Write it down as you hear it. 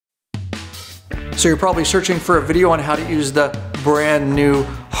So you're probably searching for a video on how to use the brand new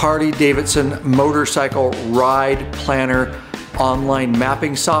Harley-Davidson motorcycle ride planner online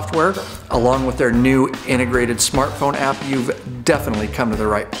mapping software, along with their new integrated smartphone app. You've definitely come to the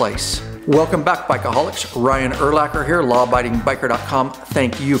right place. Welcome back, Bikeaholics. Ryan Urlacher here, lawabidingbiker.com.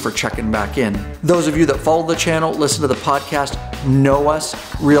 Thank you for checking back in. Those of you that follow the channel, listen to the podcast, know us,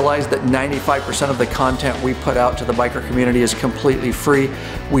 realize that 95% of the content we put out to the biker community is completely free.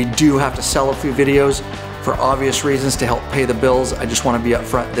 We do have to sell a few videos for obvious reasons to help pay the bills. I just want to be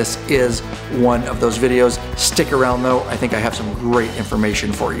upfront. This is one of those videos. Stick around though. I think I have some great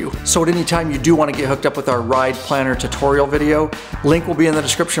information for you. So at any time you do want to get hooked up with our ride planner tutorial video, link will be in the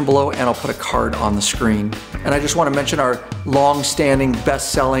description below and I'll put a card on the screen. And I just want to mention our long-standing,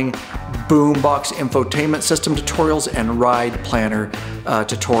 best-selling boombox infotainment system tutorials and ride planner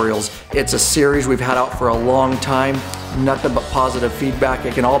tutorials. It's a series we've had out for a long time. Nothing but positive feedback.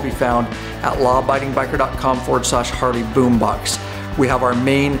 It can all be found at lawabidingbiker.com/Harley Boombox. We have our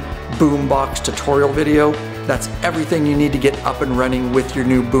main boombox tutorial video. That's everything you need to get up and running with your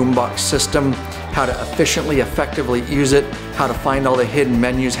new boombox system, how to efficiently, effectively use it, how to find all the hidden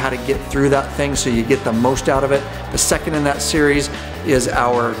menus, how to get through that thing so you get the most out of it. The second in that series is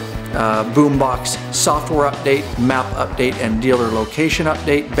our boombox software update, map update, and dealer location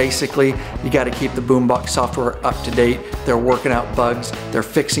update. Basically, you got to keep the boombox software up to date. They're working out bugs, they're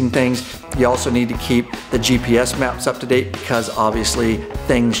fixing things. You also need to keep the GPS maps up to date because obviously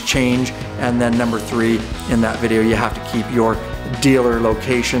things change. And then number 3 in that video, you have to keep your dealer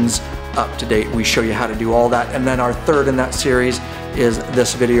locations up to date. We show you how to do all that. And then our third in that series is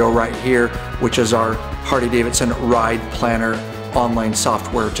this video right here, which is our Harley-Davidson Ride Planner online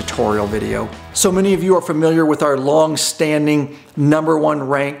software tutorial video. So many of you are familiar with our long-standing #1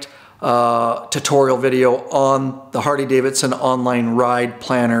 ranked tutorial video on the Harley-Davidson online ride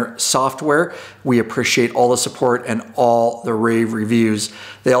planner software. We appreciate all the support and all the rave reviews.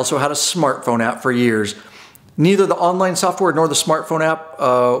 They also had a smartphone app for years. Neither the online software nor the smartphone app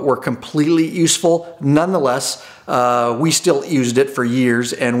were completely useful. Nonetheless, we still used it for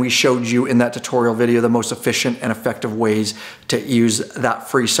years, and we showed you in that tutorial video the most efficient and effective ways to use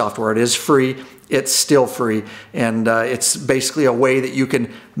that free software. It is free, it's still free, and it's basically a way that you can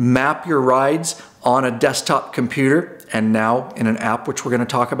map your rides on a desktop computer, and now in an app, which we're going to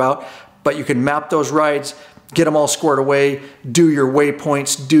talk about. But you can map those rides, get them all squared away, do your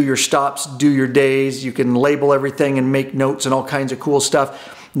waypoints, do your stops, do your days. You can label everything and make notes and all kinds of cool stuff.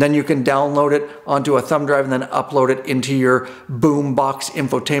 Then you can download it onto a thumb drive and then upload it into your boombox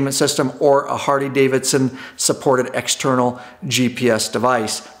infotainment system or a Harley-Davidson supported external GPS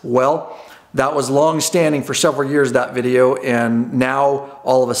device. Well, that was long-standing for several years, that video, and now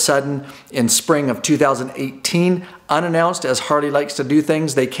all of a sudden in spring of 2018, unannounced as Harley likes to do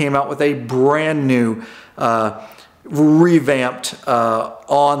things, they came out with a brand new revamped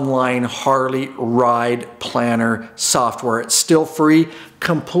online Harley ride planner software. It's still free,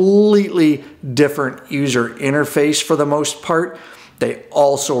 completely different user interface for the most part. They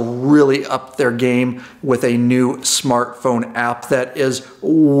also really upped their game with a new smartphone app that is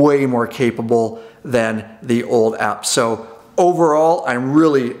way more capable than the old app. So overall, I'm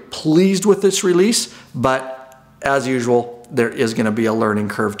really pleased with this release, but as usual, there is going to be a learning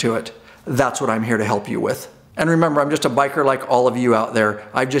curve to it. That's what I'm here to help you with. And remember, I'm just a biker like all of you out there.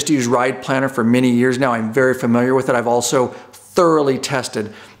 I've just used Ride Planner for many years now. I'm very familiar with it. I've also thoroughly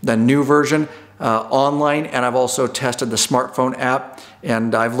tested the new version online, and I've also tested the smartphone app,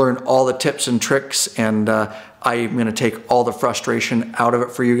 and I've learned all the tips and tricks, and I'm going to take all the frustration out of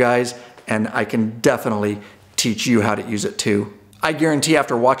it for you guys, and I can definitely teach you how to use it too. I guarantee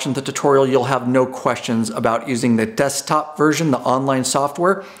after watching the tutorial, you'll have no questions about using the desktop version, the online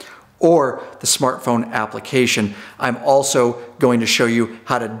software, or the smartphone application. I'm also going to show you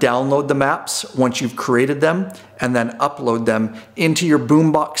how to download the maps once you've created them and then upload them into your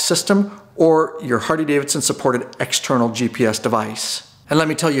boombox system or your Harley-Davidson supported external GPS device. And let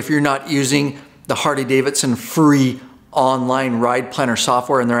me tell you, if you're not using the Harley-Davidson free online ride planner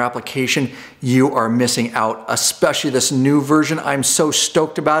software in their application, you are missing out, especially this new version. I'm so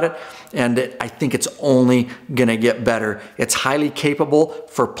stoked about it, and I think it's only gonna get better. It's highly capable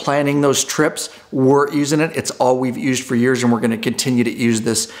for planning those trips. We're using it. It's all we've used for years, and we're gonna continue to use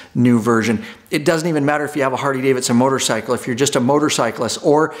this new version. It doesn't even matter if you have a Harley-Davidson motorcycle, if you're just a motorcyclist,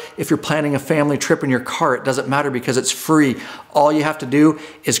 or if you're planning a family trip in your car, it doesn't matter because it's free. All you have to do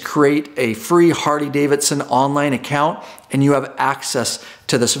is create a free Harley-Davidson online account, and you have access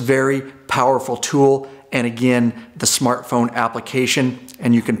to this very powerful tool, and again, the smartphone application,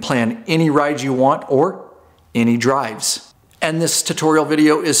 and you can plan any rides you want or any drives. And this tutorial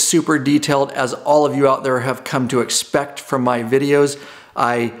video is super detailed, as all of you out there have come to expect from my videos.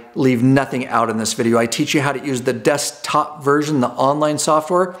 I leave nothing out in this video. I teach you how to use the desktop version, the online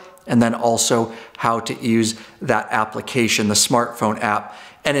software, and then also how to use that application, the smartphone app.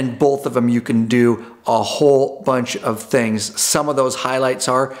 And in both of them, you can do a whole bunch of things. Some of those highlights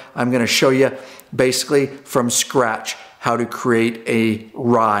are, I'm gonna show you basically from scratch how to create a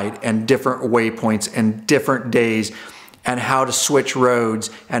ride and different waypoints and different days, and how to switch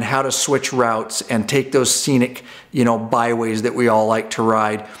roads and how to switch routes and take those scenic, byways that we all like to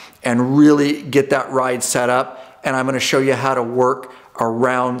ride and really get that ride set up. And I'm gonna show you how to work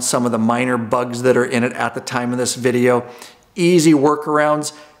around some of the minor bugs that are in it at the time of this video. Easy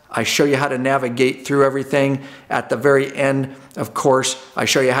workarounds. I show you how to navigate through everything. At the very end, of course, I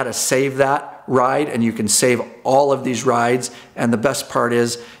show you how to save that ride, and you can save all of these rides. And the best part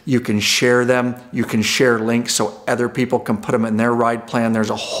is you can share them. You can share links so other people can put them in their ride plan.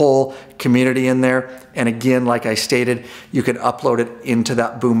 There's a whole community in there. And again, like I stated, you can upload it into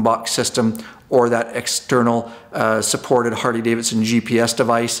that boombox system or that external supported Harley-Davidson GPS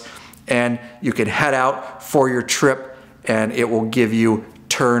device. And you can head out for your trip and it will give you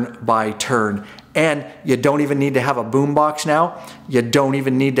turn by turn. And you don't even need to have a boombox now. You don't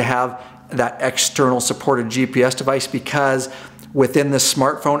even need to have that external supported GPS device, because within this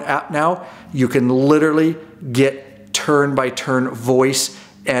smartphone app now, you can literally get turn by turn voice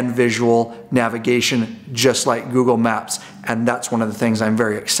and visual navigation just like Google Maps. And that's one of the things I'm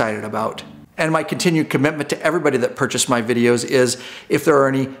very excited about. And my continued commitment to everybody that purchased my videos is, if there are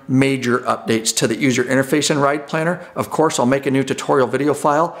any major updates to the user interface in Ride Planner, of course I'll make a new tutorial video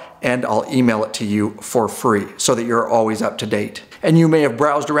file and I'll email it to you for free so that you're always up to date. And you may have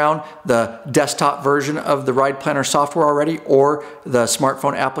browsed around the desktop version of the Ride Planner software already, or the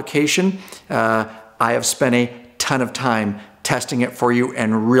smartphone application. I have spent a ton of time testing it for you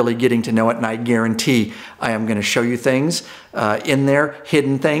and really getting to know it, and I guarantee I am going to show you things in there,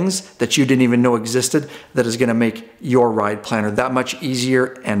 hidden things that you didn't even know existed, that is going to make your ride planner that much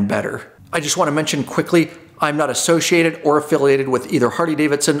easier and better. I just want to mention quickly, I'm not associated or affiliated with either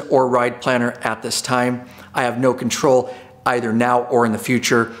Harley-Davidson or Ride Planner at this time. I have no control either now or in the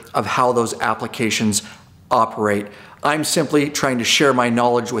future of how those applications operate. I'm simply trying to share my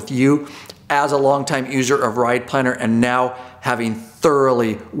knowledge with you as a longtime user of Ride Planner, and now having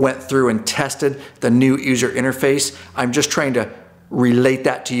thoroughly went through and tested the new user interface. I'm just trying to relate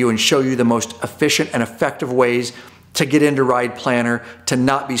that to you and show you the most efficient and effective ways to get into Ride Planner, to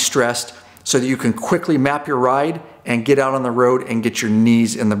not be stressed, so that you can quickly map your ride and get out on the road and get your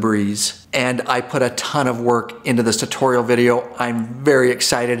knees in the breeze. And I put a ton of work into this tutorial video. I'm very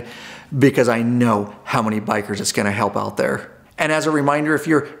excited because I know how many bikers it's gonna help out there. And as a reminder, if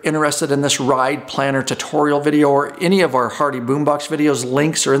you're interested in this Ride Planner tutorial video or any of our Hardy Boombox videos,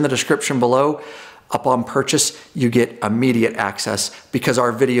 links are in the description below. Upon purchase, you get immediate access because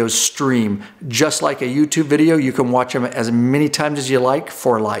our videos stream. Just like a YouTube video, you can watch them as many times as you like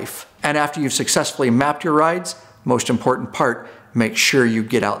for life. And after you've successfully mapped your rides, most important part, make sure you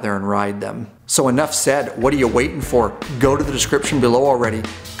get out there and ride them. So enough said, what are you waiting for? Go to the description below already.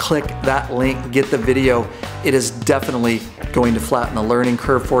 Click that link, get the video. It is definitely going to flatten the learning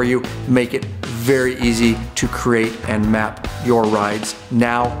curve for you, make it very easy to create and map your rides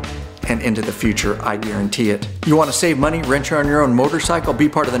now and into the future, I guarantee it. You want to save money, rent on your own motorcycle, be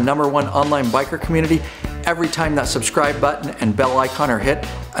part of the #1 online biker community? Every time that subscribe button and bell icon are hit,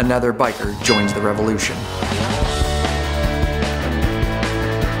 another biker joins the revolution.